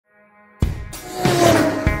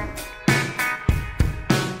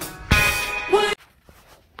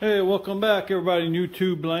Hey, welcome back everybody in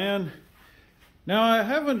YouTube land. Now I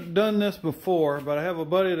haven't done this before, but I have a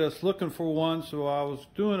buddy that's looking for one, so I was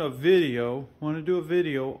doing a video, want to do a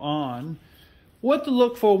video on what to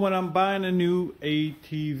look for when I'm buying a new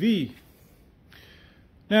ATV.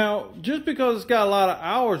 Now, just because it's got a lot of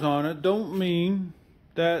hours on it, don't mean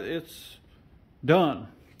that it's done.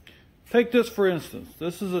 Take this for instance.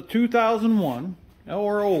 This is a 2001,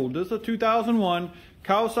 or old. This is a 2001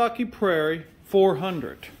 Kawasaki Prairie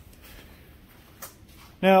 400.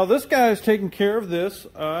 Now this guy's taking care of this.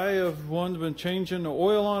 I have been changing the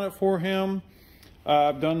oil on it for him.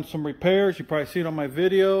 I've done some repairs. You probably see it on my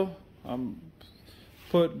video. I'm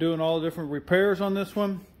doing all the different repairs on this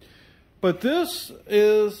one. But this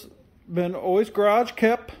is been always garage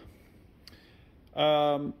kept.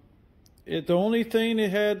 The only thing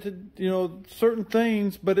it had to, certain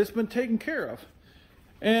things, but it's been taken care of.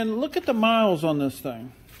 And look at the miles on this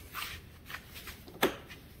thing.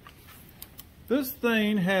 This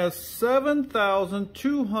thing has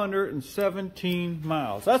 7,217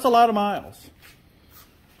 miles. That's a lot of miles.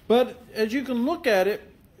 But as you can look at it,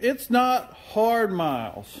 it's not hard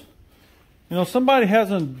miles. Somebody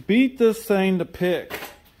hasn't beat this thing to pick.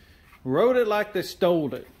 Rode it like they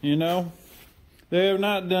stole it, They have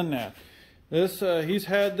not done that. He's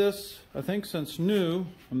had this, I think, since new.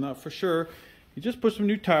 I'm not for sure. He just put some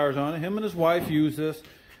new tires on it. Him and his wife use this.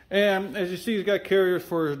 And as you see, he's got carriers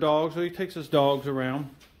for his dogs, so he takes his dogs around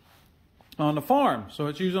on the farm. So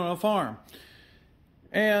it's used on a farm.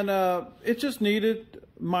 And it just needed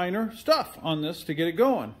minor stuff on this to get it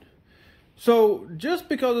going. So just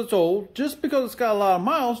because it's old, just because it's got a lot of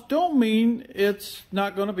miles, don't mean it's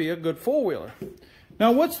not going to be a good four-wheeler.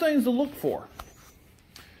 Now, what's things to look for?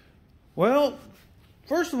 Well,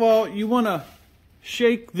 first of all, you want to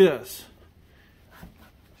shake this.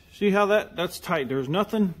 See how that's tight. There's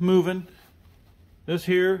nothing moving. This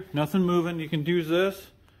here, nothing moving. You can use this.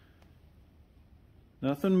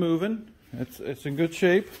 Nothing moving. It's in good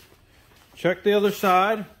shape. Check the other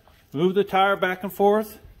side. Move the tire back and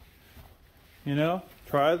forth.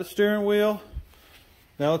 Try the steering wheel.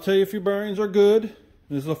 That'll tell you if your bearings are good.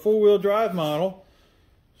 This is a four-wheel drive model,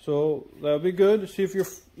 so that'll be good to see if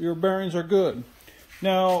your bearings are good.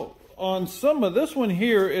 Now, on some of this one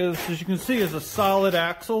here is, as you can see, is a solid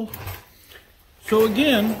axle. So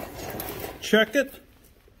again, check it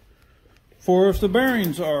for if the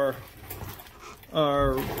bearings are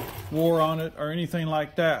wore on it or anything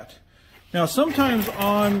like that. Now, sometimes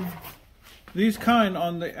on these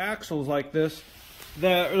on the axles like this,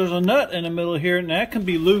 there's a nut in the middle here, and that can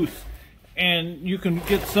be loose, and you can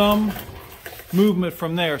get some movement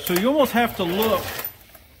from there. So you almost have to look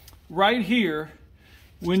right here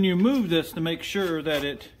when you move this to make sure that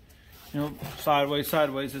it, sideways,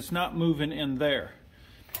 it's not moving in there.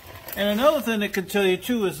 And another thing that can tell you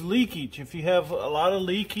too is leakage. If you have a lot of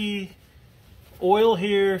leaky oil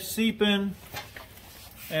here seeping,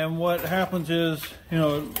 and what happens is,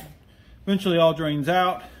 eventually all drains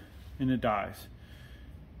out and it dies.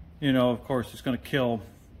 Of course, it's going to kill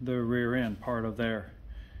the rear end part of there.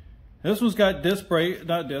 This one's got drum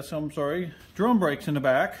brakes in the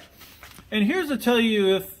back. And here's to tell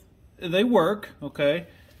you if they work, okay?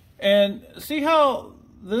 And see how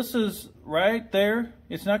this is right there?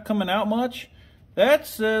 It's not coming out much. That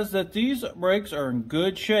says that these brakes are in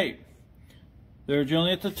good shape. They're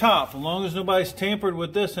generally at the top, as long as nobody's tampered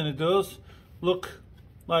with this, and it doesn't look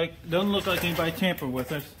like anybody tampered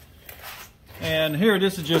with it. And here,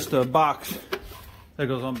 this is just a box that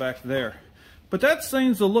goes on back there. But that's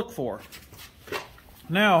things to look for.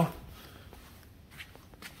 Now,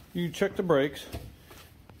 you check the brakes.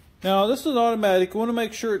 Now, this is automatic. You want to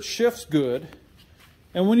make sure it shifts good.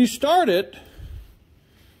 And when you start it,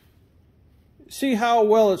 see how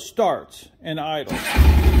well it starts and idles.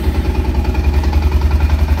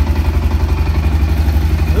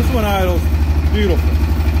 This one idles beautiful.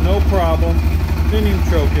 No problem. Didn't even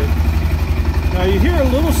choke it. Now, you hear a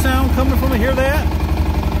little sound coming from it. Hear that?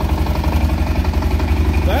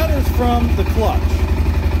 That is from the clutch.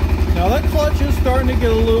 Now that clutch is starting to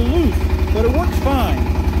get a little loose, but it works fine.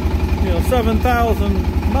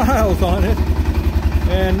 7,000 miles on it,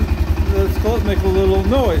 and this clutch makes a little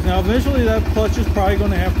noise. Now eventually that clutch is probably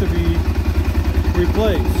going to have to be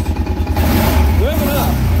replaced. Rev it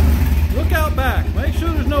up. Look out back. Make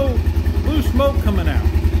sure there's no blue smoke coming out.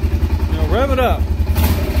 Rev it up.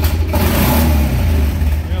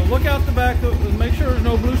 Look out the back. Make sure there's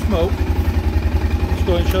no blue smoke. Let's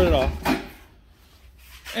go ahead and shut it off.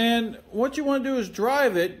 And what you want to do is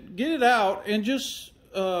drive it, get it out, and just,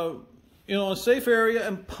 a safe area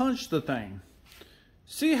and punch the thing.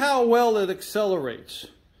 See how well it accelerates.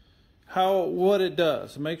 what it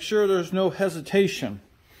does. Make sure there's no hesitation.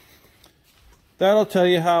 That'll tell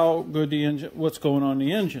you how good the engine, what's going on in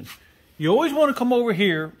the engine. You always want to come over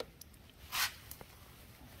here,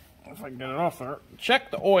 if I can get it off there,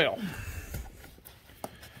 check the oil.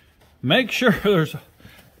 Make sure there's,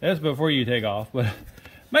 that's before you take off, but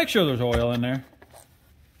make sure there's oil in there.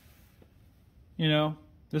 You know,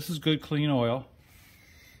 this is good clean oil.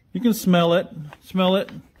 You can smell it,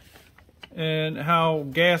 and how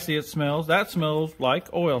gassy it smells. That smells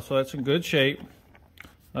like oil, so that's in good shape.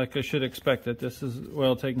 Like I should expect it. This is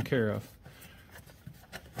well taken care of.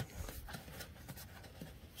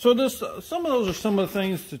 So this, some of those are some of the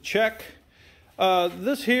things to check.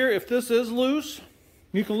 This here, if this is loose,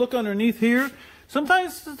 you can look underneath here.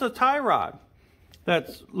 Sometimes it's a tie rod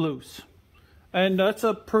that's loose. And that's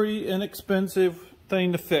a pretty inexpensive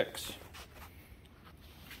thing to fix.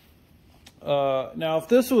 Now, if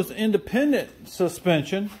this was independent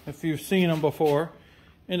suspension, if you've seen them before,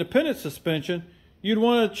 independent suspension, you'd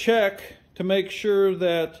want to check to make sure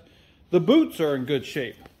that the boots are in good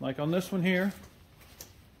shape. Like on this one here.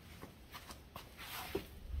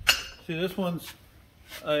 See, this one's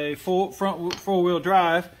a front four-wheel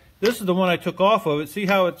drive. This is the one I took off of it. See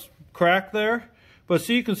how it's cracked there? But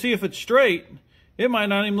see, you can see if it's straight, it might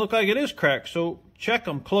not even look like it is cracked. So check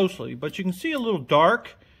them closely. But you can see a little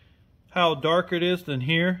dark, how darker it is than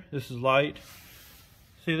here. This is light.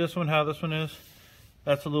 See this one, how this one is?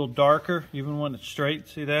 That's a little darker, even when it's straight.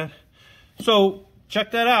 See that? So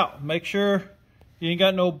check that out. Make sure you ain't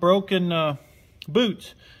got no broken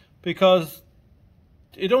boots, because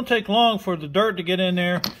it don't take long for the dirt to get in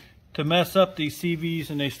there to mess up these CVs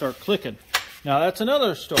and they start clicking. Now that's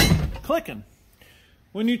another story. Clicking.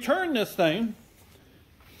 When you turn this thing,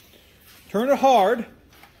 turn it hard,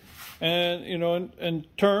 and you know, and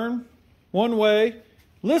turn one way.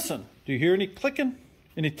 Listen. Do you hear any clicking?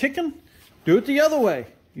 Any ticking? Do it the other way.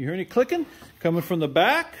 You hear any clicking coming from the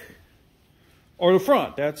back or the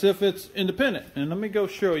front? That's if it's independent. And let me go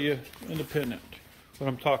show you independent, what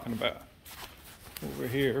I'm talking about. Over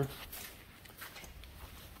here.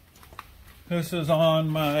 This is on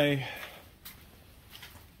my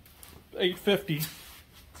 850.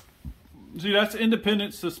 See, that's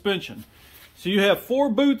independent suspension. So you have 4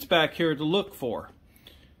 boots back here to look for.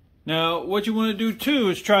 Now, what you want to do too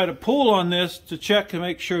is try to pull on this to check to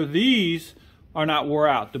make sure these are not wore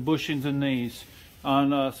out, the bushings in these.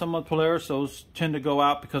 On some of the Polaris, those tend to go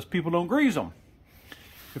out because people don't grease them.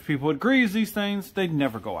 If people would grease these things, they'd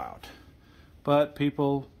never go out. But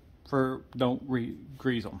people don't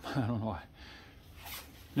grease them. I don't know why.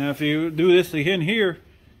 Now, if you do this again here,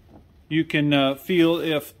 you can feel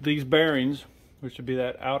if these bearings, which would be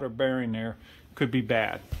that outer bearing there, could be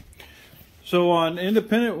bad. So on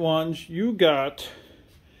independent ones, you got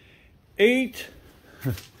 8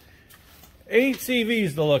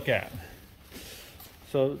 CVs to look at.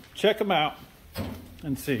 So check them out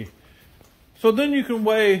and see. So then you can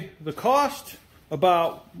weigh the cost,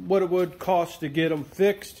 about what it would cost to get them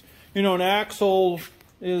fixed. You know, an axle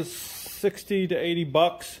is 60 to 80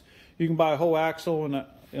 bucks. You can buy a whole axle, and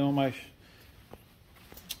you know,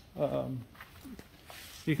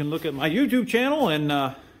 you can look at my YouTube channel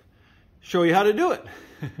and show you how to do it.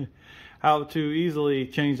 How to easily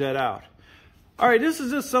change that out. All right, this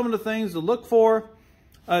is just some of the things to look for.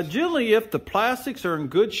 Generally, if the plastics are in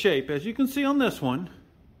good shape, as you can see on this one,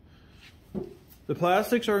 the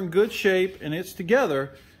plastics are in good shape and it's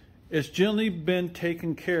together, it's generally been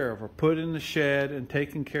taken care of or put in the shed and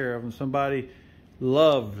taken care of, and somebody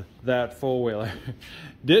loved that four-wheeler.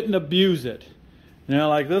 Didn't abuse it. Now,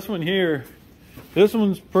 like this one here, this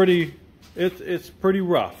one's pretty, it's pretty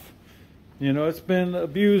rough. You know, it's been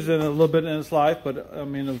abused in a little bit in its life, but I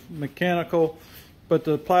mean, mechanical, but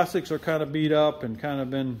the plastics are kind of beat up and kind of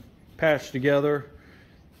been patched together.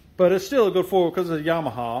 But it's still a good four-wheeler because it's a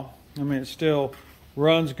Yamaha. I mean, it still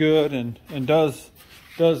runs good and does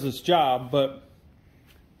its job. But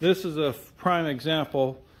this is a prime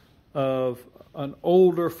example of an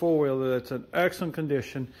older four-wheeler that's in excellent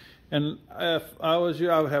condition. And if I was you,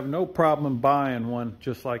 I would have no problem buying one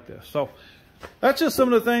just like this. So that's just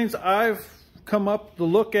some of the things I've come up to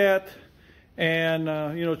look at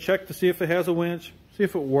and, you know, check to see if it has a winch, see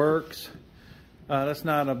if it works. That's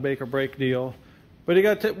not a make or break deal. But you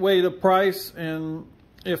got to weigh the price, and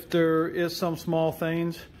if there is some small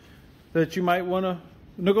things that you might want to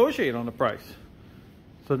negotiate on the price.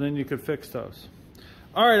 So then you could fix those.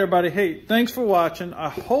 All right, everybody. Hey, thanks for watching. I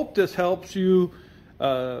hope this helps you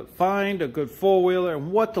find a good four-wheeler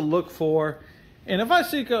and what to look for. And if I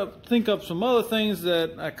think up some other things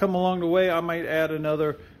that I come along the way, I might add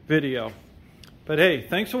another video. But hey,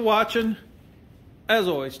 thanks for watching. as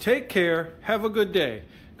always, take care, have a good day,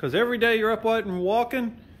 because every day you're upright and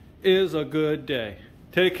walking is a good day.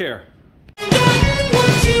 Take care.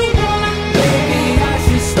 What you want.